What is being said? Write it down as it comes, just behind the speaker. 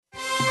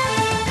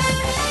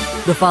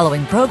The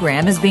following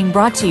program is being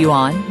brought to you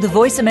on the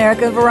Voice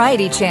America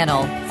Variety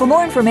Channel. For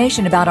more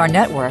information about our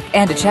network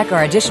and to check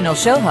our additional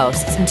show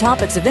hosts and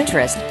topics of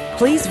interest,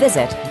 please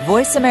visit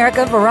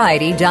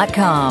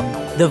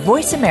voiceamericavariety.com. The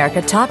Voice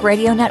America Talk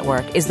Radio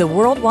Network is the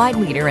worldwide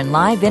leader in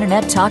live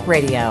Internet talk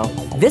radio.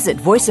 Visit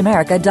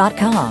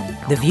voiceamerica.com.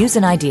 The views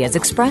and ideas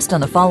expressed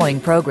on the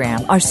following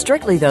program are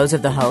strictly those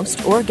of the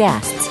host or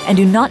guests and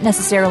do not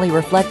necessarily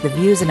reflect the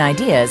views and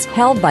ideas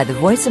held by the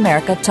Voice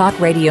America Talk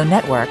Radio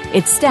Network,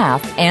 its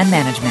staff, and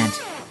management.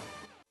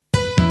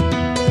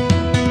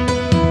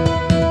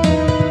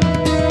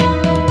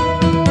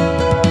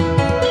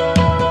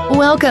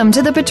 Welcome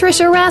to the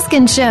Patricia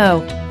Raskin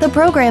Show, the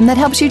program that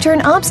helps you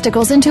turn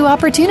obstacles into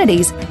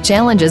opportunities,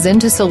 challenges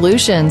into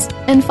solutions,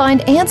 and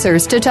find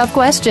answers to tough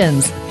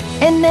questions.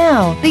 And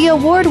now, the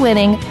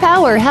award-winning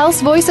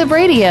powerhouse voice of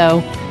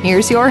radio.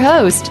 Here's your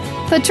host,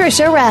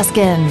 Patricia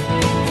Raskin.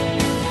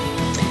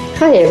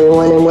 Hi,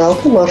 everyone, and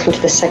welcome. Welcome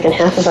to the second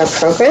half of our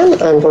program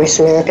on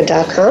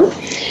voiceamerica.com.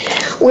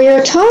 We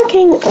are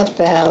talking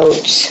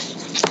about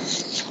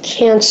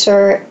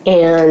cancer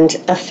and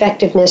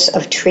effectiveness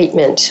of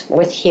treatment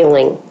with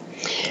healing.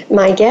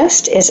 My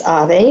guest is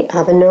Ave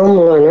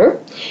Lerner,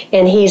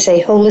 and he's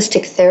a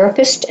holistic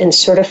therapist and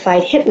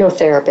certified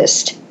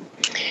hypnotherapist.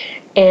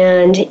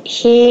 And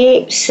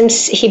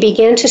since he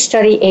began to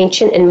study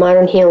ancient and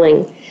modern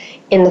healing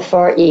in the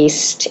Far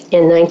East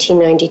in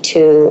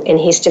 1992, and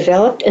he's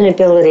developed an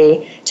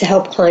ability to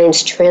help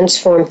clients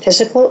transform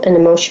physical and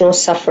emotional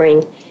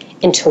suffering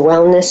into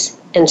wellness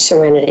and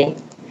serenity.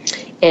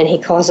 And he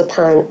calls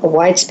upon a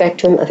wide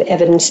spectrum of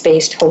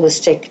evidence-based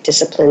holistic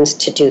disciplines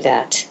to do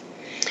that.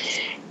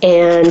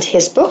 And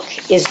his book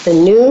is The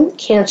New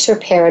Cancer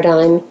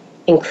Paradigm,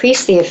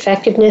 Increase the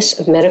Effectiveness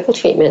of Medical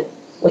Treatment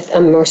with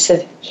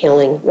Immersive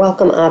Healing.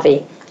 Welcome,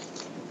 Avi.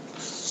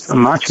 So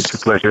much. It's a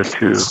pleasure to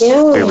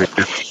be with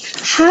you.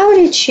 How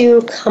did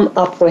you come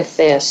up with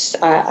this?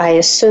 I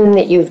assume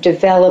that you've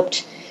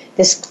developed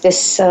this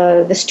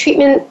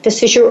treatment.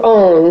 This is your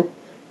own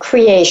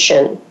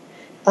creation.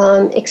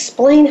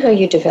 Explain how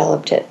you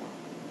developed it.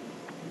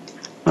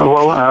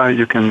 Well,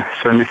 you can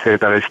certainly say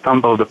that I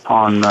stumbled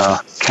upon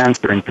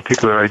cancer in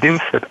particular. I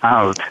didn't set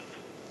out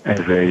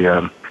as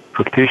a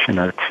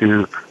practitioner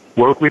to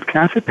work with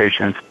cancer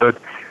patients, but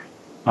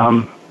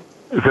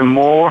the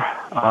more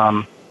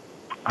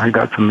I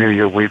got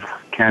familiar with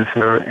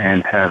cancer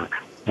and have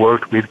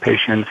worked with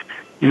patients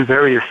in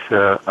various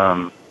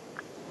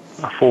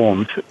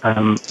forms,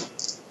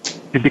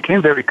 it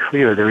became very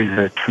clear there is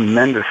a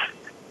tremendous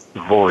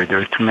void, there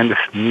is tremendous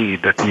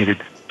need that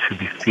needed to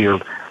be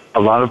filled. A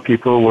lot of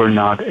people were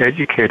not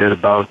educated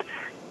about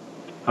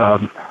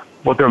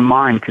what their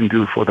mind can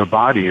do for their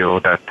body, or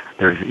that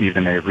there's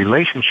even a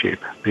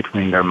relationship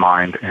between their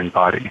mind and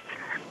body.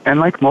 And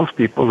like most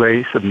people,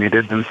 they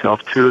submitted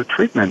themselves to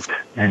treatment.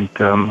 And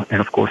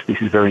of course,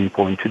 this is very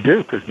important to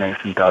do because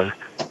medicine does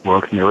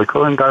work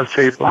miracle and does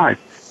save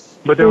lives.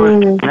 But there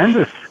was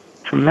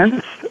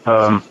tremendous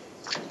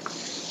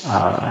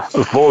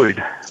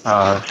void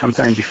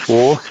sometime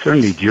before,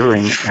 certainly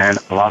during, and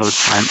a lot of the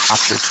time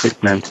after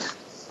treatment,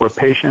 where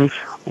patients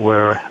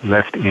were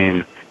left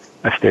in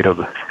a state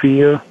of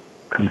fear,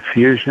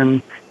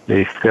 confusion.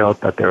 They felt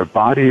that their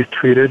body is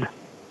treated,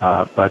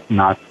 but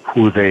not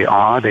who they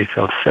are. They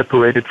felt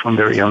separated from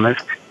their illness.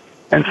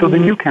 And so the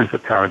New Cancer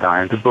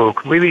Paradigm, the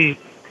book, really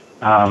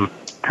kind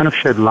of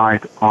shed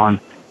light on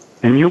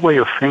a new way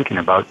of thinking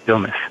about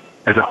illness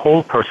as a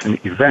whole person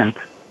event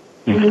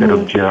instead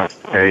of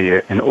just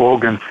an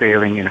organ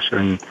failing in a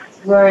certain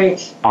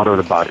part of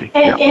the body.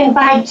 And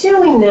by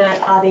doing that,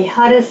 Avi,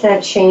 how does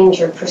that change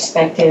your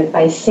perspective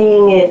by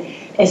seeing it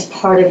as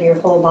part of your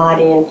whole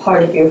body and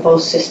part of your whole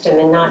system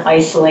and not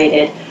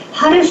isolated?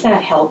 How does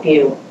that help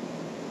you?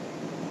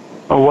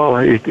 Oh, well,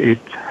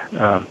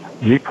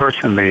 me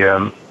personally,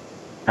 I'm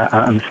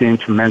seeing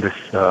tremendous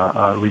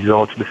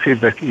results. The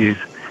feedback is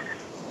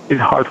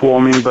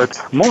heartwarming, but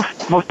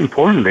most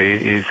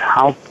importantly is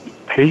how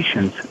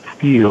patients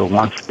feel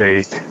once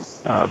they,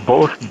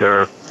 both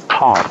their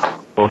heart,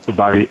 both the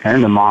body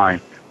and the mind,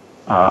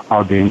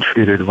 are being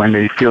treated, when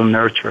they feel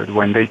nurtured,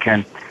 when they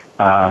can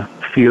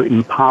feel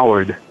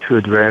empowered to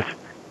address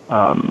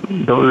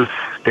those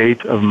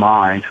states of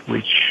mind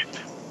which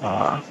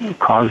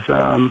cause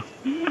a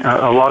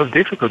lot of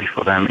difficulty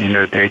for them in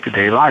their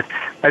day-to-day life.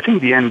 I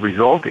think the end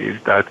result is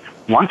that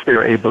once they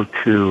are able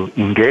to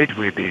engage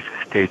with these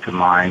states of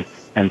mind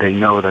and they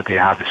know that they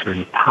have a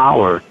certain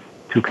power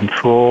to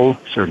control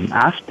certain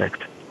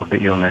aspects of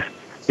the illness,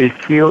 they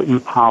feel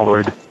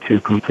empowered to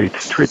complete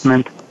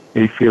treatment.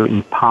 They feel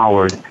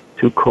empowered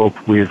to cope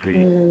with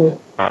the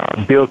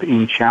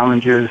built-in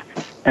challenges.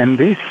 And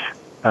this,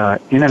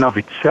 in and of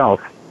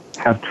itself,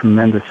 have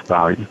tremendous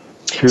value.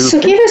 So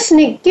give us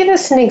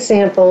an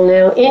example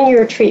now. In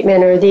your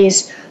treatment, are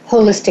these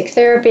holistic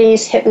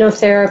therapies,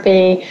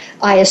 hypnotherapy?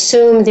 I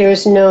assume there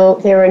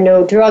are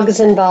no drugs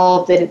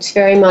involved, that it's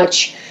very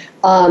much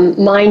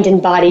mind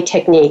and body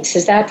techniques.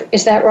 Is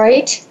that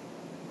right?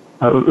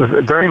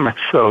 Very much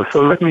so.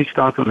 So let me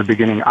start from the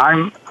beginning.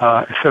 I'm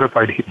a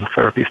certified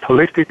hypnotherapist,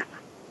 holistic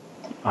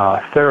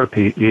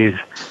therapy is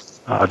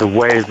the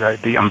way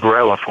that the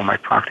umbrella for my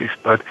practice.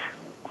 But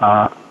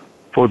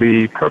for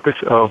the purpose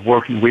of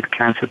working with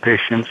cancer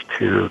patients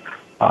to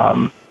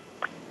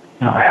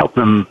help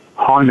them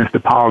harness the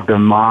power of their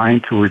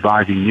mind to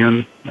revive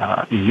immune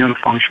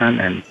function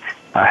and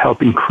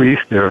help increase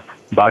their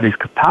body's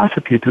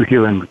capacity to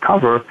heal and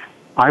recover,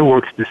 I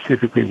work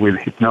specifically with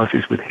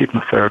hypnosis, with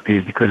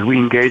hypnotherapy, because we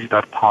engage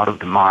that part of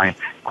the mind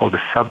called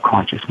the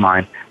subconscious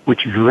mind,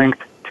 which is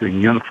linked to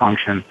immune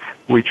function,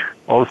 which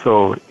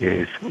also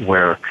is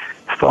where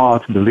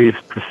thoughts, beliefs,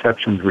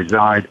 perceptions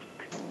reside.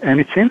 And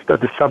it seems that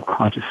the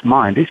subconscious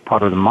mind, this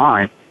part of the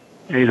mind,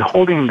 is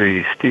holding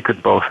the stick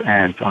at both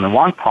ends. On the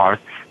one part,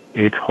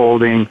 it's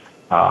holding,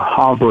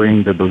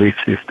 harboring the belief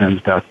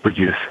systems that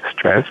produce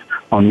stress.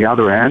 On the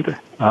other end,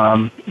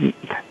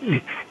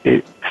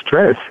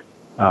 stress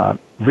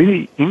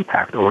really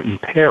impact or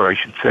impair, I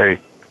should say,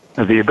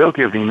 the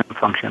ability of the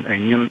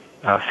immune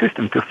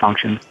system to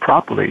function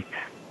properly.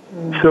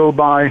 So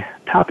by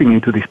tapping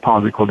into this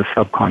part we call the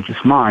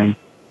subconscious mind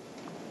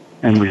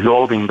and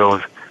resolving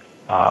those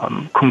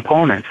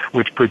components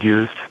which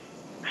produce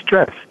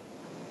stress,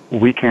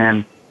 we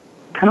can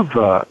kind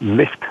of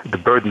lift the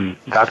burden,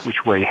 that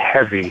which weighs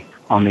heavy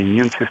on the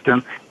immune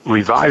system,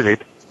 revive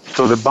it,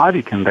 so the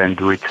body can then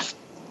do its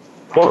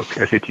work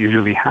as it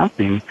usually has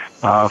been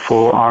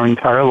for our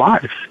entire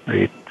lives.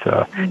 It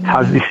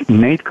has this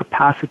innate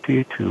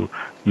capacity to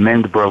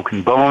mend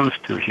broken bones,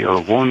 to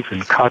heal wounds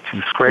and cuts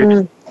and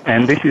scrapes.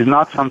 And this is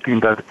not something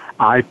that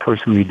I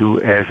personally do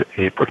as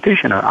a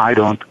practitioner. I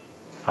don't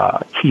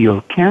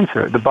heal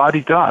cancer. The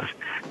body does.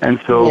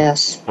 And so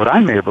what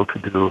I'm able to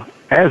do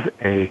as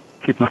a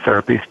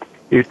hypnotherapist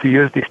is to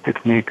use this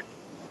technique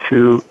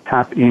to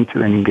tap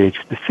into and engage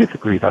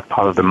specifically that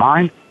part of the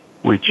mind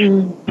which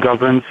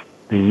governs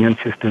the immune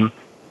system,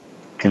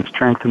 can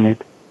strengthen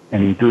it,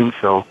 and in doing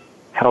so,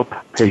 help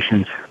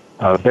patients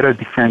better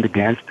defend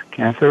against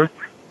cancer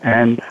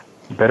and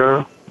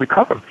better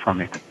recover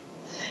from it.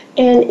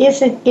 And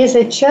is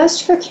it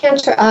just for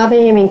cancer,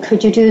 Avi? I mean,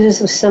 could you do this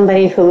with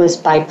somebody who is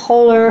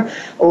bipolar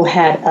or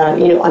had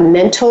a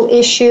mental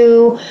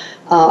issue,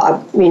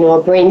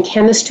 a brain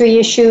chemistry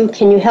issue?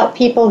 Can you help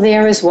people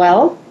there as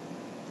well?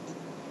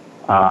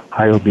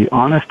 I will be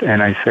honest,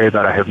 and I say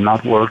that I have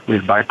not worked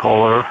with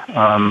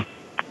bipolar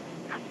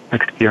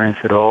experience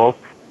at all.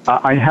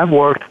 I have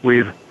worked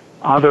with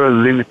other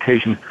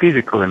limitations,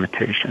 physical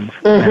limitations,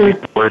 and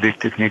where this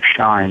technique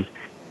shines.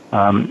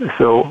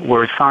 So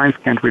where science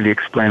can't really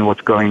explain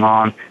what's going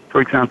on. For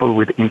example,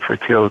 with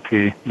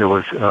infertility, there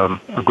was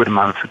a good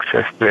amount of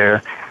success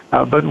there.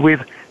 But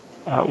with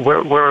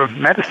where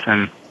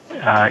medicine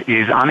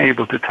is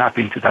unable to tap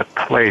into that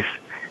place,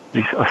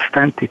 this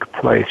authentic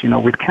place,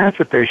 with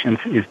cancer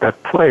patients is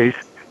that place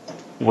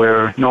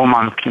where no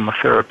amount of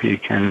chemotherapy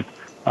can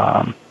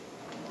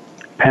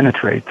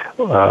penetrate,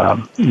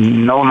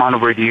 no amount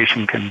of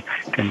radiation can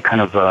kind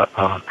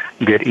of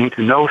get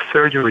into, no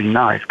surgery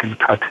knife can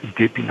cut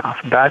deep enough.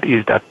 That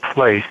is that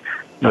place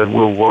that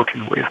we're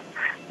working with.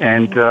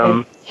 And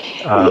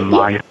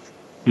my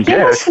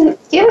guess,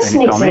 give us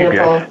an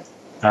example.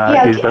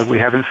 Is that we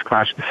haven't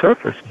scratched the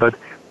surface. But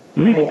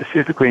me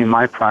specifically in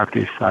my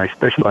practice, I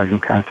specialize in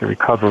cancer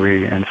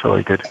recovery, and so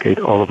I dedicate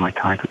all of my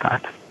time to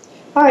that.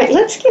 All right,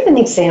 let's give an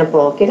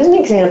example. Give us an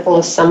example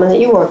of someone that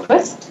you worked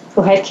with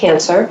who had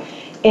cancer,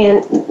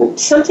 and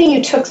something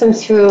you took them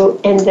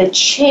through and the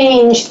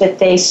change that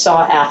they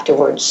saw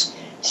afterwards.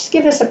 Just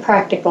give us a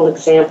practical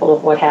example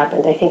of what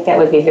happened. I think that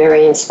would be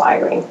very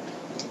inspiring.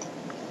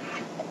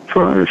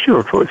 Sure.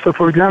 So,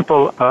 for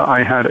example,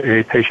 I had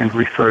a patient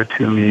referred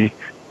to me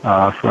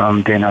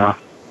from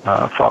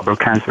Dana-Farber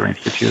Cancer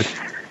Institute,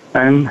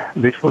 and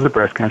this was a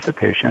breast cancer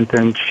patient,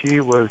 and she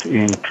was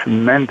in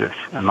tremendous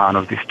amount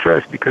of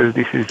distress because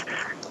this is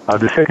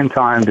the second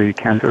time the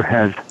cancer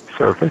has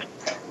surfaced.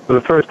 So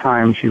the first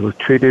time she was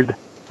treated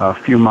a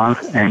few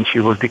months and she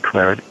was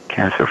declared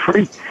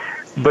cancer-free.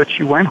 But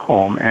she went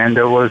home and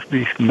there was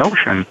this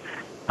notion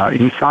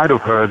inside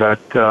of her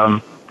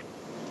that,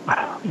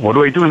 what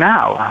do I do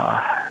now?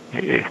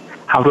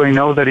 How do I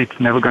know that it's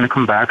never going to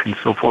come back and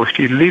so forth?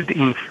 She lived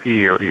in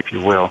fear, if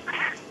you will.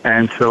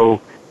 And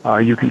so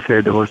you can say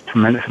there was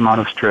tremendous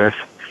amount of stress,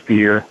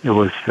 fear, there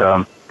was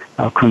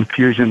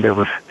confusion, there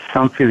was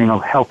some feeling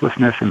of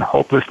helplessness and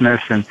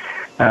hopelessness, and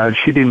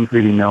she didn't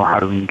really know how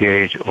to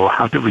engage or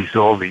how to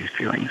resolve these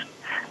feelings.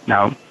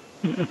 Now,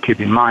 keep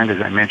in mind, as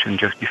I mentioned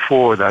just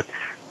before, that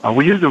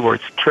we use the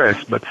word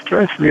stress, but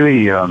stress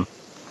really,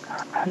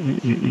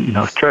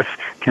 stress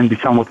can be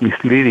somewhat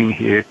misleading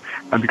here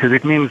because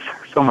it means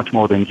so much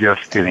more than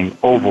just feeling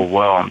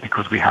overwhelmed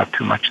because we have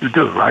too much to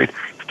do, right?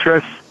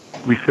 Stress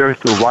refers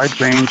to a wide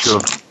range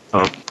of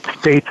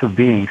states of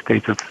being,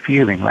 states of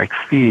feeling, like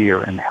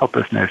fear and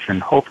helplessness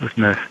and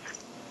hopelessness,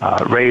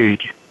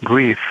 rage,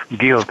 grief,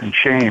 guilt, and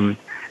shame,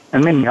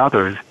 and many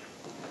others.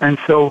 And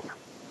so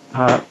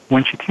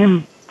when she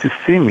came to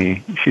see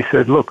me, she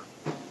said, look,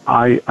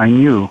 I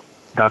knew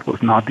that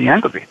was not the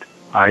end of it.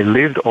 I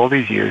lived all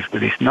these years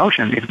with this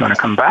notion it's going to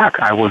come back.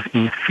 I was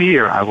in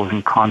fear. I was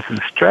in constant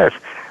stress.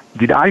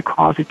 did I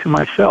cause it to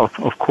myself?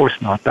 Of course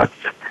not. That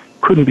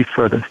couldn't be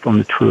furthest from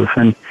the truth.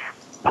 And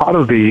part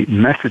of the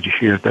message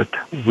here is that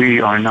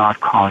we are not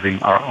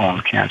causing our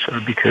own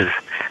cancer, because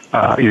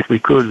if we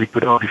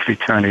could obviously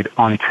turn it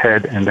on its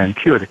head and then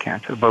cure the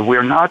cancer. But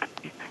we're not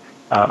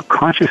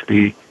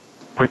consciously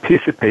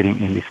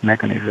participating in this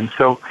mechanism.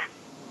 So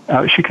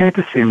she came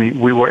to see me.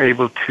 We were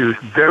able to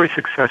very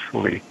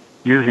successfully,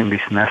 using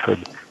this method,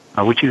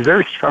 which is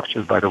very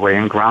structured, by the way,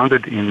 and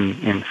grounded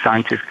in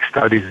scientific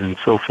studies and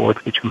so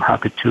forth, which I'm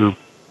happy to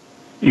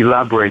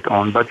elaborate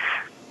on. But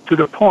to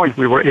the point,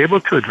 we were able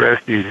to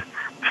address these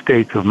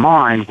states of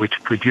mind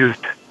which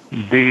produced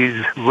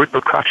these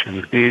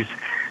repercussions,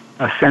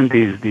 send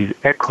these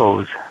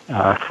echoes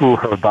through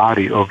her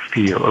body of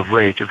fear, of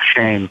rage, of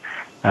shame.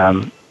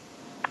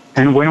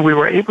 And when we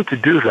were able to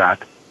do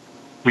that,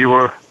 we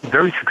were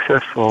very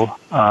successful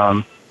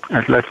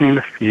at lessening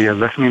the fear,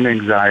 lessening the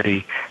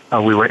anxiety.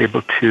 We were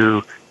able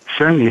to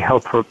certainly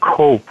help her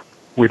cope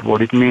with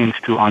what it means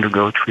to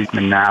undergo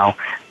treatment now.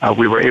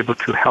 We were able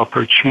to help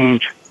her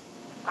change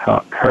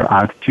her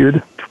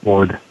attitude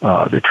toward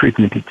the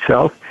treatment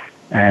itself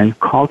and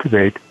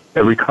cultivate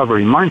a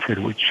recovery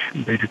mindset, which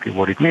basically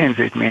what it means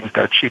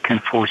that she can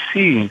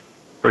foresee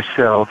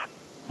herself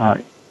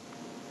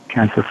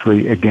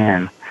cancer-free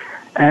again.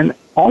 And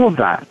all of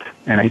that,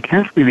 and I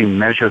can't really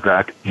measure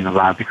that in a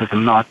lab because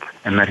I'm not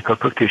a medical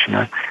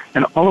practitioner,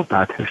 and all of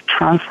that has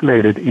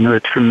translated into a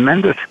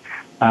tremendous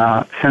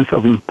sense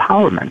of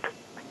empowerment.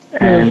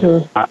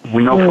 And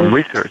we know from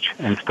research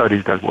and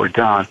studies that were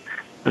done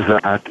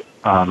that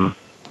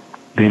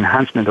the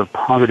enhancement of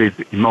positive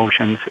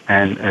emotions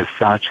and, as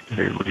such,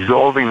 the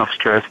resolving of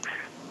stress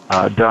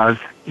does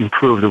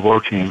improve the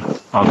working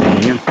of the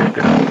immune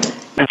system.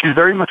 And she's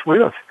very much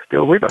with us,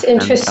 still with us. It's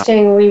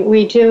interesting.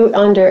 We do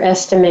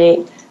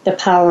underestimate the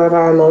power of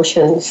our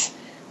emotions.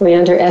 We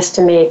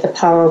underestimate the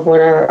power of what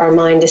our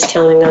mind is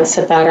telling us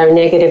about our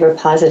negative or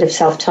positive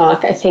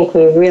self-talk. I think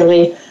we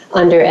really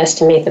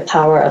underestimate the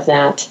power of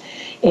that.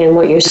 And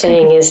what you're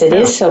saying is it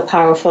is so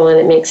powerful, and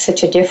it makes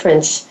such a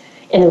difference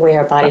in the way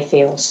our body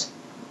feels.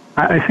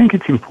 I think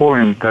it's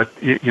important that,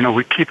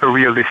 we keep a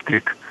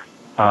realistic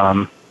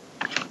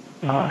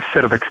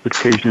set of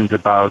expectations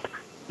about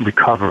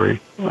recovery.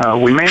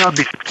 We may not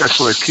be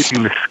successful at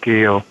tipping the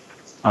scale,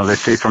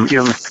 let's say, from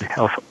illness to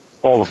health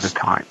all of the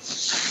time.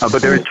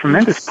 But there is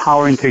tremendous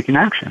power in taking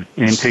action,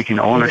 in taking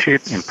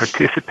ownership, in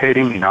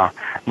participating in our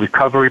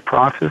recovery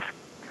process.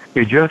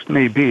 It just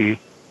may be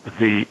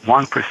the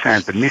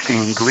 1%, the missing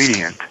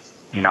ingredient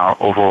in our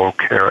overall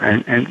care.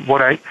 And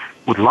what I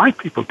would like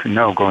people to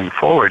know going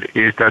forward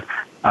is that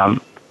I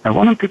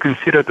want them to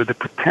consider that the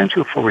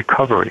potential for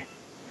recovery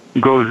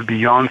goes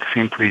beyond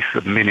simply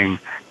submitting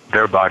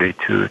their body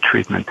to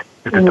treatment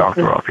at the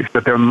doctor's office,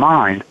 that their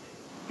mind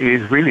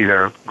is really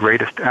their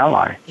greatest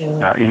ally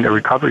in the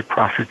recovery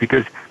process,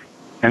 because,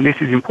 and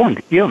this is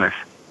important, illness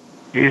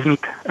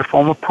isn't a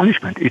form of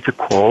punishment. It's a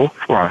call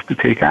for us to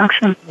take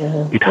action.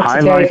 It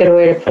That's a very good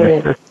way to put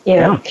it.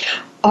 Yeah.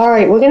 All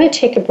right, we're going to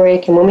take a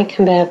break, and when we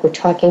come back, we're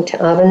talking to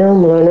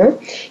Avinoam Lerner.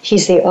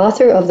 He's the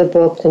author of the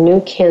book, The New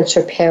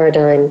Cancer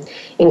Paradigm,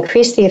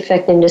 Increase the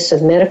Effectiveness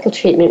of Medical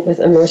Treatment with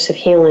Immersive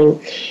Healing.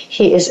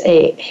 He is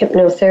a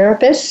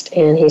hypnotherapist,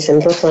 and he's in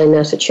Brookline,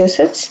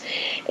 Massachusetts.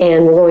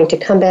 And we're going to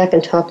come back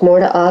and talk more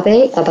to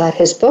Ave about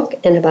his book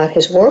and about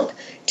his work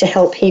to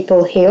help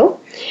people heal.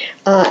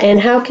 And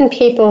how can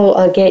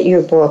people get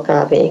your book,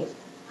 Ave?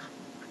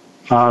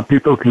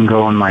 People can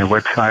go on my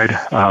website,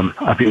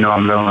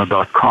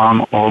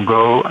 avinoamlerner.com, or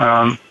go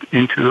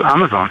into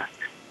Amazon,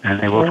 and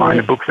they will find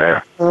the book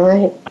there. All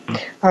right,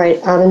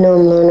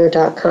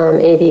 avinoamlerner.com,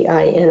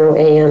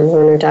 AVINOAM,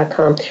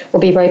 lerner.com.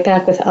 We'll be right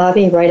back with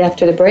Avi right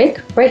after the break,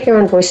 right here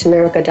on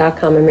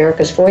VoiceAmerica.com,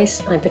 America's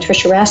Voice. I'm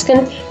Patricia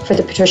Raskin for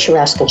The Patricia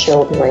Raskin Show.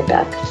 We'll be right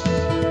back.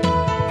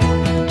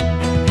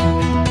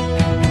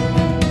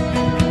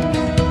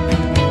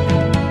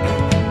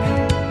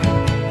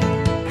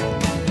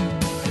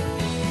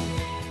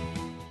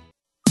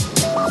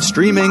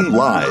 Streaming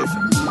live,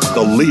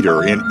 the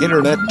leader in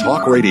Internet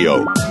talk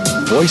radio,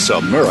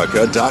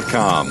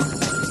 VoiceAmerica.com.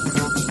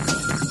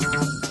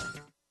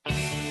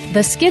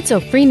 The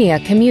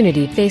schizophrenia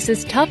community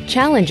faces tough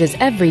challenges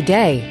every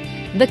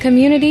day. The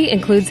community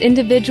includes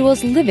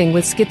individuals living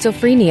with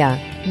schizophrenia,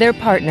 their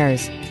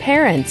partners,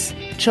 parents,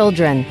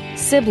 children,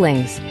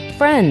 siblings,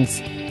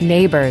 friends,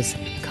 neighbors,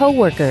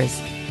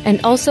 co-workers,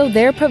 and also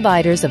their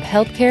providers of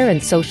healthcare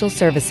and social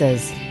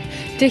services.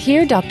 To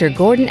hear Dr.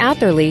 Gordon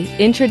Atherley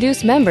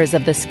introduce members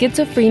of the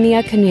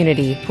schizophrenia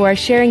community who are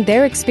sharing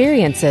their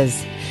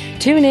experiences,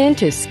 tune in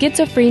to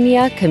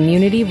Schizophrenia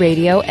Community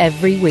Radio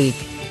every week,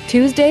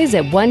 Tuesdays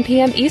at 1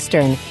 p.m.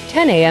 Eastern,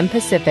 10 a.m.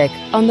 Pacific,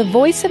 on the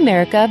Voice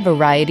America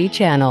Variety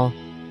Channel.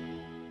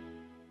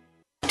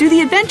 Do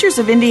the adventures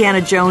of Indiana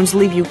Jones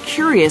leave you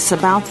curious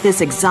about this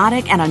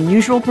exotic and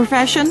unusual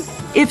profession?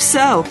 If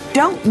so,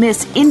 don't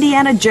miss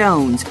Indiana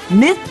Jones,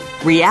 Myth,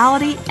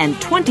 Reality, and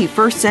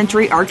 21st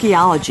Century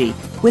Archaeology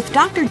with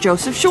Dr.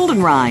 Joseph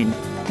Schuldenrein.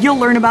 You'll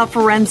learn about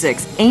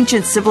forensics,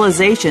 ancient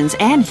civilizations,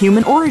 and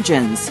human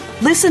origins.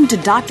 Listen to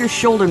Dr.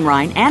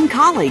 Schuldenrein and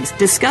colleagues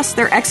discuss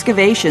their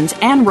excavations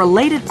and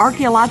related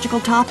archaeological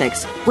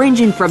topics,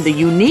 ranging from the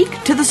unique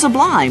to the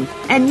sublime,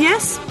 and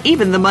yes,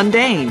 even the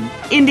mundane.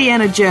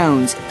 Indiana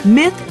Jones,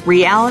 Myth,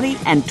 Reality,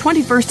 and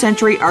 21st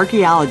Century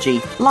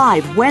Archaeology,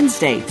 live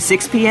Wednesday,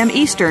 6 p.m.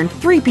 Eastern,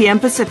 3 p.m.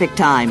 Pacific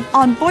Time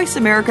on Voice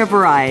America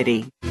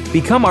Variety.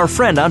 Become our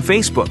friend on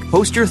Facebook.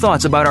 Post your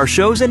thoughts about our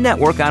shows and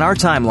network on our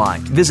timeline.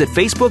 Visit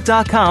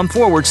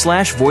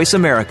Facebook.com/Voice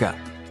America.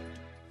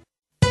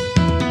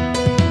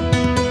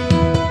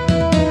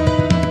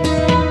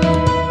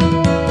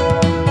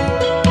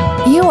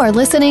 You are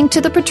listening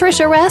to The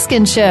Patricia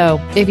Raskin Show.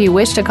 If you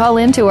wish to call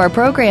into our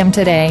program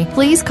today,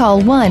 please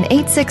call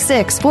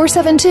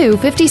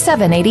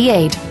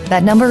 1-866-472-5788.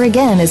 That number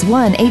again is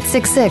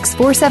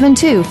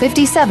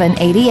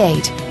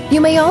 1-866-472-5788.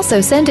 You may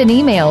also send an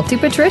email to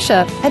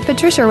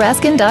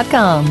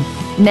patricia@patriciaraskin.com.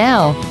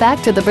 Now,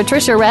 back to The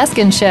Patricia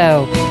Raskin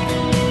Show.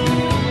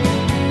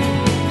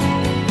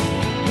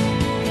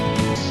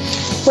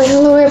 Well,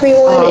 hello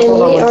everyone, and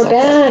we are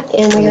back,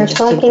 and we are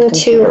talking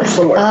to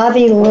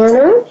Avi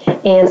Lerner,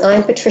 and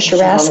I'm Patricia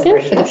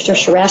Raskin for the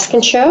Patricia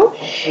Raskin Show,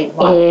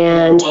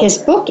 and his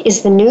book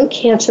is The New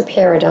Cancer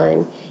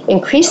Paradigm: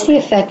 Increase the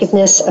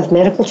Effectiveness of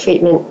Medical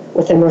Treatment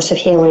with Immersive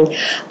Healing.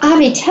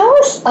 Avi, tell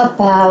us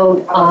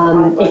about,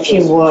 if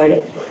you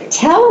would,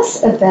 tell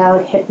us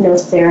about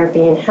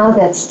hypnotherapy and how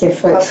that's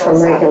different from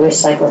regular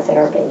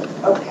psychotherapy.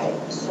 Okay,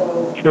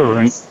 so sure,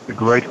 and it's a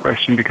great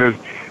question because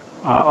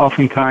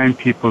oftentimes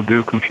people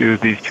do confuse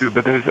these two,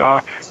 but there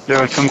are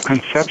some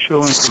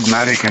conceptual and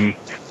pragmatic and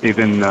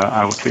even,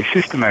 I would say,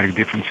 systematic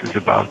differences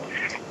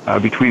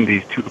between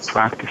these two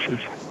practices.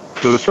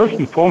 So the first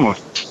and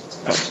foremost,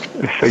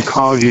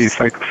 psychology,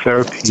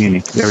 psychotherapy in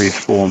its various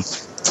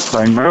forms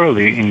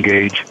primarily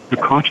engage the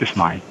conscious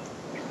mind,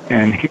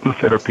 and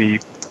hypnotherapy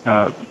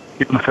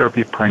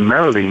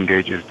primarily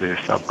engages the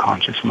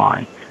subconscious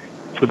mind.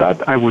 So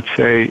that, I would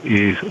say,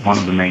 is one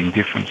of the main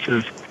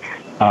differences.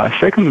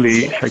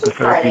 Secondly,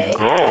 psychotherapy's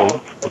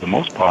goal, for the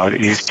most part,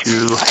 is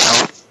to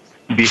help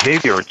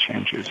behavioral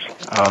changes,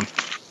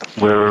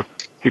 where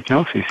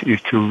hypnosis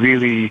is to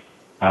really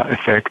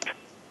affect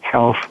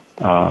health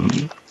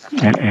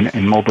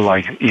and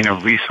mobilize inner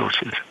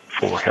resources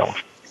for health.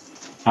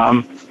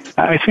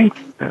 I think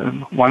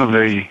one of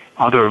the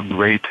other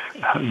great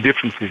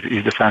differences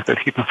is the fact that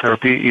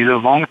hypnotherapy is a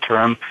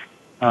long-term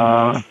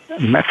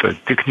method,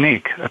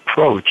 technique,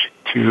 approach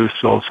to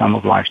solve some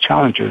of life's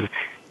challenges.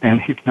 And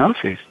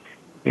hypnosis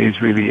is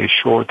really a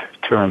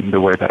short-term,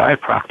 the way that I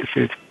practice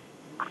it,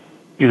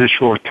 is a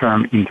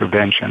short-term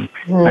intervention,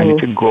 and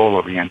it's a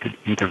goal-oriented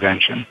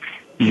intervention.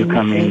 You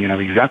come in, you know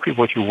exactly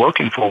what you're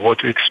working for, what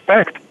to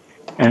expect,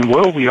 and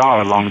where we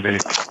are along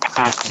the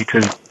path,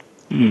 because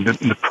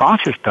the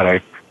process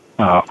that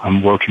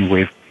I'm working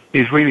with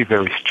is really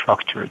very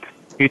structured.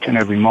 Each and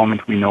every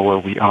moment we know where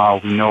we are,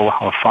 we know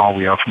how far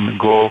we are from the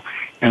goal,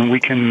 and we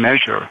can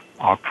measure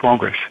our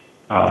progress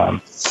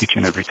each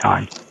and every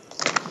time.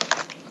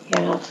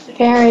 Yeah,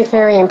 very,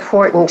 very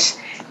important.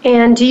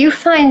 And do you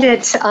find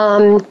it,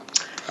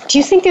 do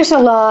you think there's a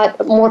lot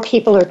more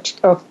people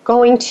are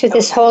going to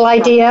this whole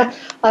idea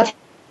of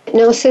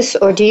hypnosis,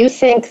 or do you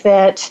think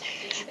that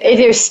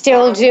they're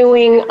still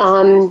doing,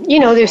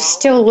 they're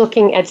still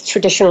looking at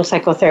traditional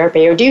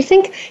psychotherapy, or do you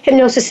think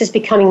hypnosis is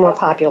becoming more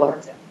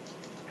popular?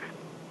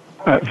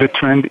 The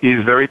trend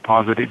is very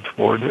positive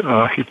toward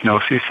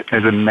hypnosis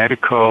as a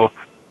medical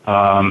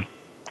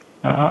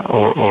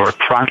or a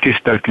practice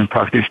that can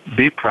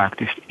be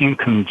practiced in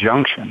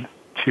conjunction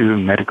to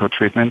medical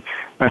treatment.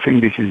 I think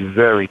this is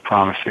very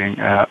promising.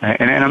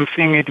 And I'm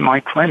seeing it in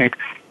my clinic.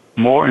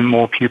 More and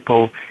more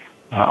people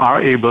are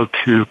able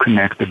to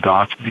connect the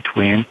dots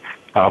between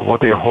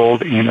what they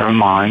hold in their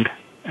mind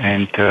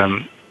and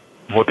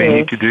what they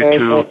need to do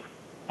to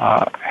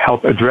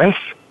help address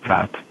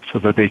that so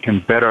that they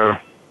can better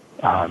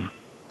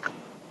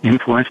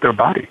influence their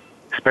body,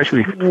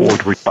 especially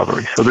for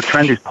recovery. So the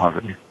trend is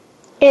positive.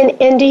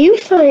 And do you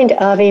find,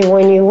 Avi,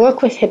 when you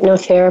work with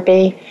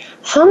hypnotherapy,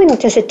 how many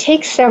does it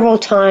take several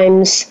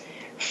times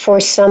for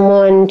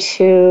someone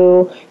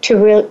for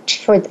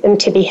them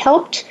to be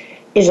helped?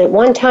 Is it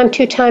one time,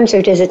 two times,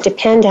 or does it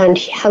depend on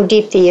how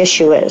deep the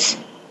issue is?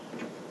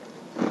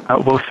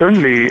 Well,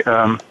 certainly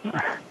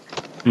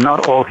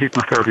not all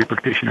hypnotherapy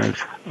practitioners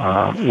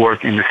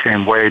work in the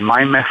same way.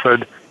 My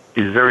method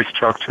is very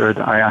structured.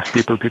 I ask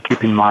people to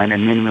keep in mind a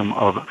minimum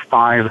of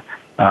 5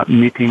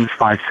 meetings,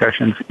 5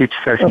 sessions. Each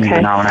session is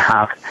an hour and a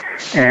half.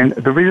 And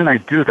the reason I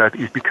do that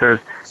is because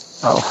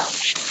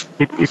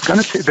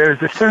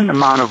there's a certain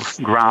amount of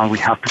ground we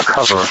have to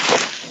cover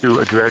to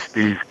address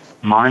these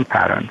mind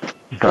patterns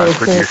that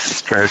produce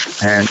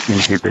stress and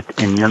inhibit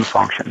immune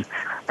function.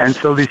 And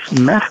so this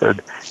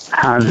method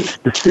has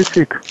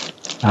specific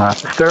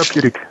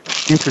therapeutic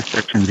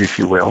intersections, if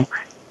you will.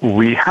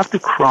 We have to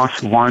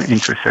cross one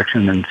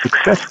intersection and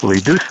successfully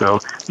do so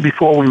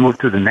before we move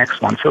to the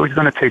next one. So it's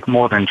going to take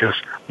more than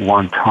just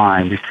one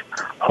time. This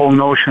whole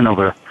notion of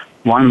a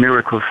one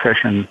miracle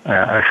session,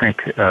 I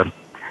think,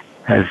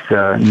 has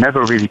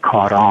never really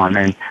caught on.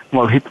 And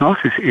while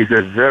hypnosis is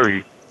a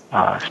very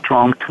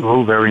strong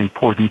tool, very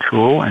important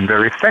tool, and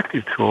very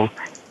effective tool,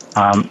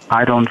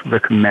 I don't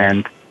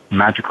recommend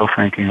magical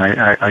thinking.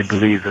 I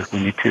believe that we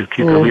need to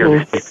keep a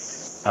realistic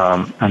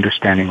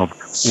understanding of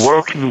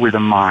working with the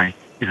mind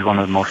is one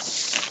of the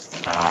most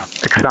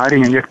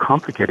exciting and yet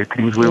complicated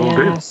things we will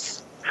do.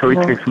 So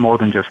it takes more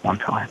than just one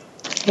time.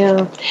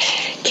 Yeah.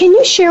 Can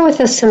you share with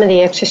us some of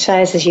the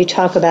exercises you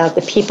talk about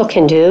that people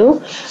can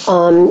do,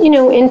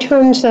 in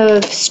terms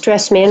of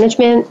stress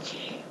management,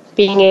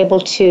 being able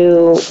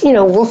to,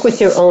 work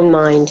with your own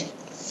mind?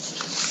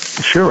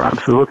 Sure,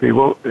 absolutely.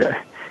 Well,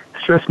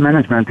 stress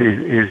management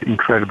is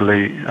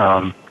incredibly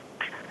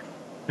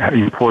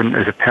important.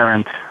 As a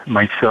parent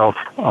myself,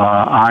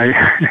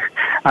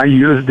 I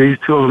use these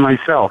tools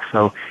myself,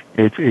 so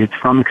it's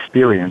from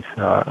experience.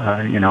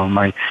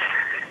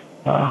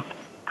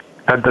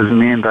 That doesn't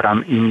mean that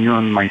I'm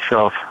immune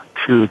myself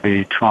to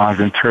the trials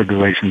and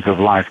tribulations of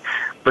life.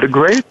 But a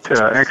great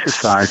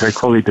exercise, I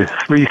call it the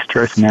 3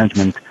 stress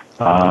management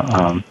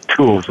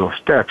tools or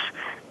steps,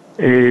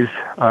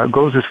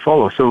 goes as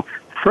follows. So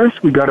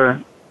first we got to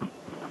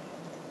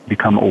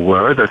become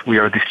aware that we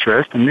are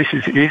distressed, and this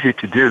is easy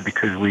to do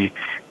because we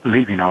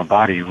live in our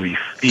body, we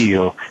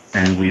feel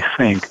and we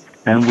think,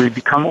 and we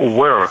become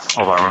aware of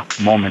our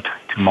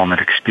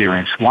moment-to-moment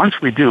experience. Once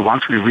we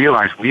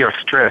realize we are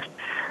stressed,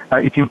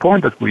 it's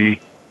important that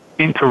we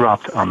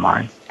interrupt our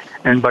mind.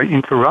 And by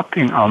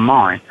interrupting our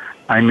mind,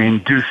 I mean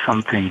do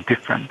something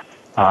different.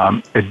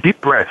 A deep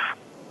breath,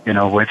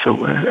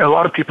 so a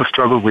lot of people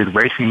struggle with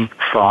racing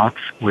thoughts,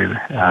 with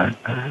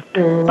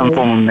some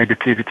form of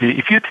negativity.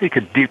 If you take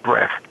a deep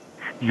breath,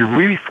 you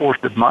really force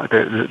the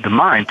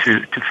mind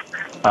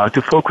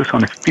to focus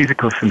on a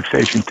physical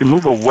sensation, to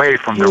move away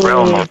from the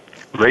realm of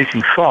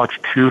racing thoughts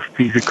to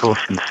physical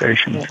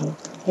sensations.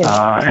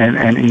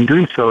 And in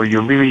doing so,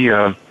 you really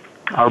are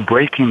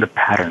breaking the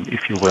pattern,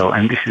 if you will,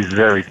 and this is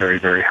very, very,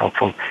 very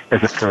helpful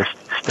as a first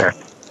step.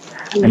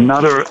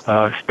 Another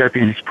step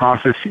in this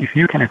process, if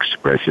you can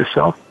express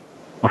yourself,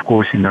 of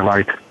course, in the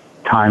right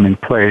time and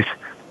place,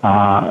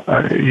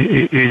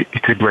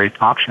 it's a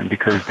great option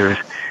because there's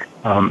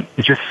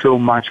just so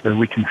much that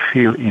we can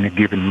feel in a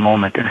given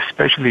moment, and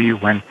especially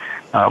when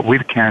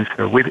with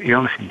cancer, with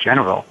illness in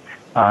general,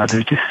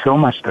 there's just so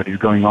much that is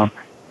going on.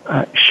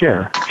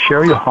 Share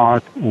your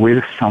heart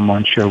with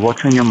someone, share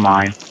what's in your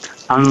mind,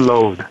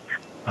 unload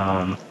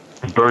the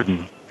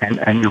burden,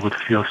 and you would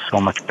feel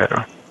so much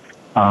better.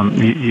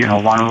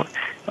 Someone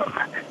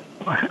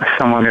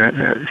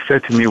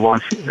said to me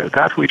once,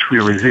 that which we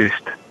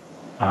resist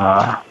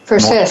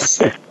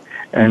persists.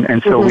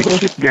 And so we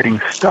keep getting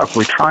stuck.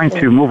 We're trying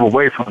to move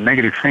away from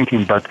negative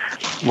thinking, but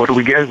what do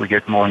we get? We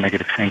get more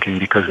negative thinking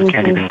because we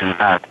can't even do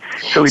that.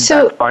 So it's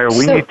backfire.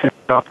 We need to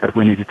stop that.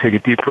 We need to take a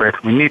deep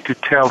breath. We need to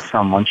tell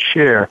someone,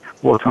 share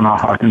what's on our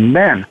heart, and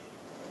then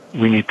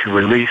we need to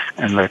release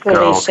and let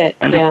go. It,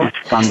 and it's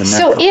fundamental.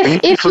 So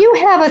if you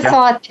have a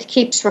thought that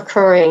keeps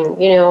recurring,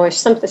 or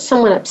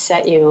someone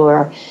upset you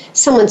or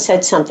someone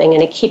said something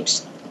and it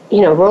keeps,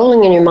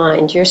 rolling in your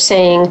mind, you're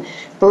saying,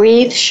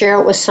 breathe, share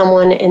it with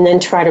someone, and then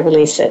try to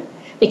release it.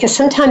 Because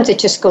sometimes it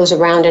just goes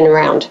around and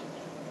around.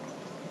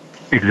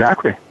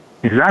 Exactly.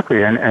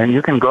 And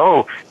you can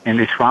go in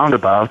this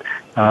roundabout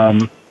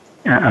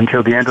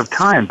until the end of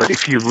time. But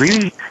if you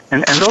really,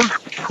 and those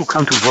who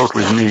come to work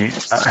with me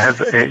have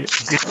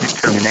this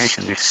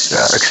determination, this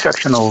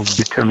exceptional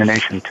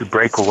determination to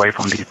break away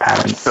from these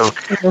patterns. So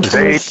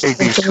they take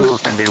these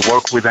tools and they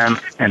work with them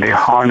and they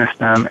harness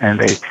them and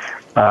they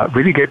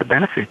really get the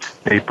benefits.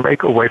 They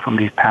break away from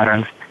these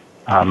patterns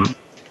and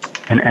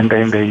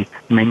then they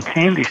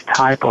maintain this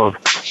type of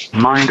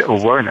mind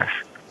awareness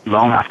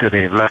long after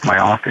they've left my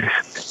office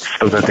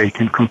so that they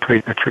can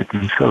complete the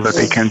treatment, so that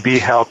they can be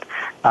helped,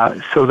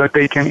 so that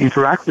they can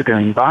interact with their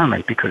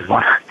environment, because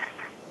one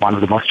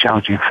of the most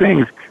challenging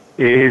things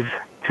is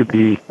to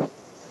be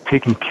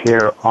taken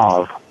care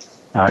of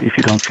if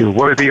you don't feel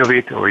worthy of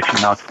it, or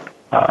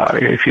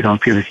if you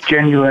don't feel it's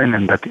genuine,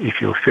 and that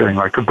if you're feeling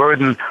like a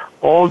burden.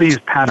 All these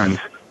patterns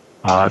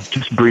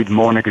just breed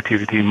more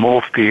negativity,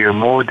 more fear,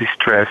 more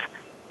distress,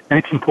 and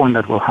it's important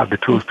that we'll have the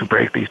tools to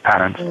break these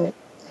patterns.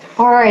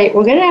 All right,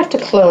 we're going to have to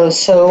close,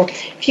 so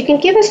if you can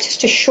give us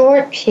just a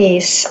short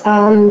piece,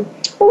 what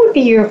would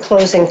be your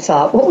closing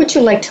thought? What would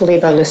you like to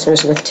leave our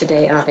listeners with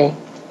today, Avi?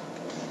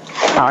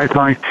 I'd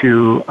like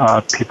to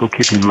people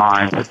keep in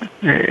mind, that,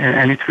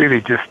 and it's really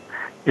just,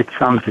 it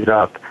sums it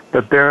up,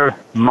 that their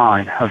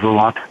mind has a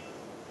lot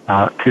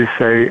to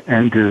say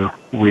and do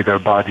with their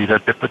body,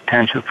 that the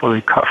potential for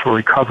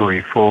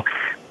recovery, for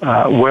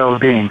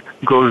well-being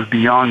goes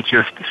beyond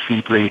just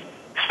simply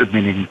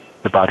submitting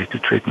the body to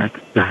treatment.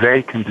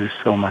 They can do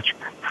so much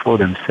for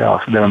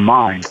themselves. Their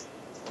mind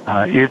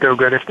is their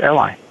greatest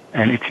ally,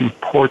 and it's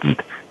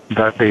important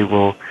that they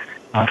will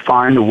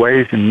find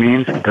ways and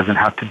means. It doesn't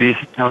have to be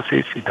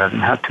hypnosis. It doesn't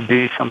have to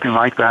be something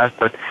like that,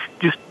 but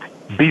just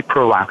be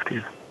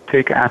proactive.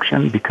 Take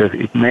action, because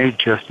it may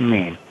just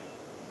mean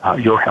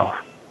your health.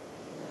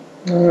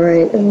 All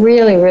right. I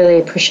really, really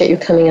appreciate you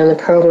coming on the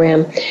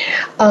program.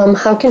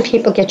 How can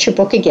people get your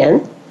book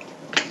again?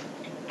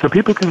 So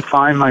people can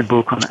find my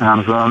book on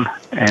Amazon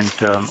and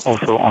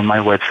also on my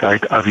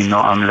website,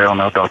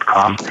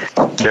 avinoamlerner.com.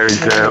 There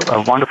is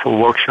a wonderful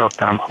workshop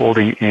that I'm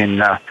holding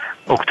in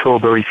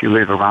October if you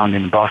live around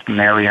in the Boston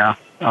area.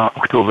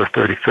 October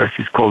 31st.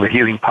 It's called The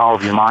Healing Power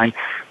of Your Mind.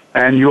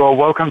 And you are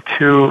welcome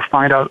to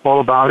find out all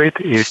about it.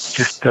 It's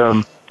just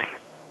on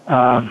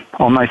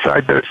my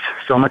site, there's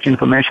so much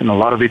information. A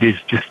lot of it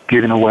is just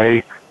given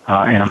away.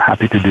 And I'm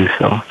happy to do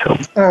so.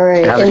 All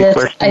right,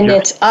 and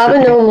it's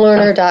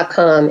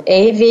avinoamlerner.com,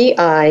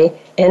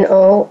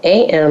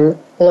 AVINOAM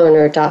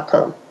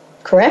learner.com,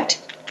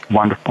 correct?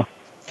 Wonderful.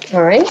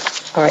 All right.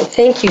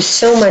 Thank you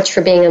so much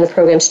for being on the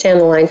program. Stay on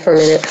the line for a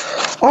minute.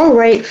 All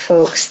right,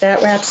 folks,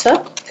 that wraps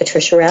up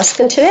Patricia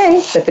Raskin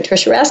today, the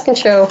Patricia Raskin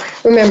Show.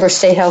 Remember,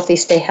 stay healthy,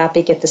 stay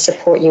happy, get the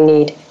support you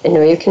need, and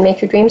know you can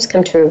make your dreams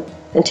come true.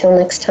 Until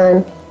next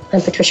time, I'm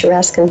Patricia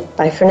Raskin.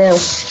 Bye for now.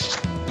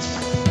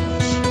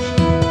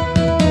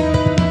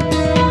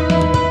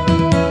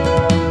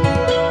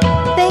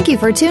 Thank you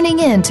for tuning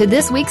in to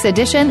this week's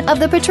edition of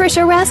The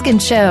Patricia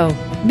Raskin Show.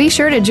 Be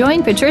sure to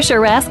join Patricia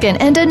Raskin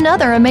and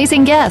another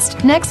amazing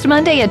guest next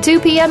Monday at 2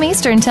 p.m.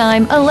 Eastern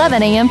Time,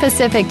 11 a.m.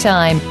 Pacific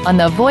Time on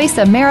the Voice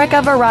America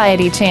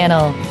Variety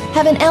Channel.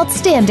 Have an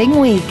outstanding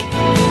week.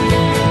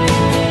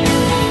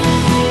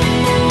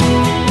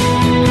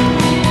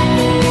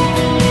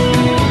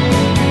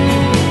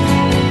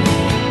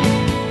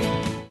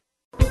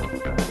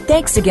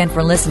 Thanks again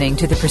for listening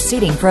to the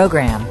preceding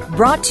program,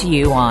 brought to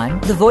you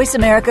on the Voice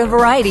America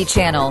Variety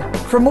Channel.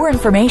 For more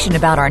information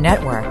about our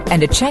network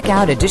and to check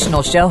out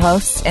additional show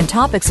hosts and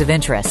topics of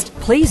interest,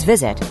 please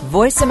visit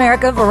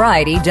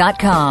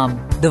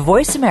voiceamericavariety.com. The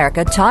Voice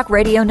America Talk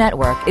Radio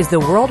Network is the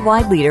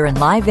worldwide leader in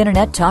live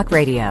Internet talk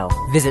radio.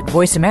 Visit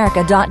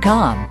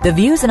voiceamerica.com. The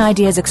views and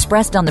ideas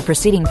expressed on the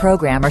preceding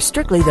program are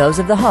strictly those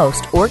of the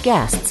host or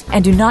guests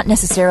and do not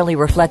necessarily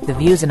reflect the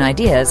views and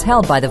ideas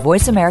held by the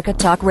Voice America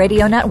Talk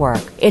Radio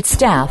Network, its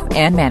staff,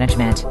 and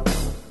management.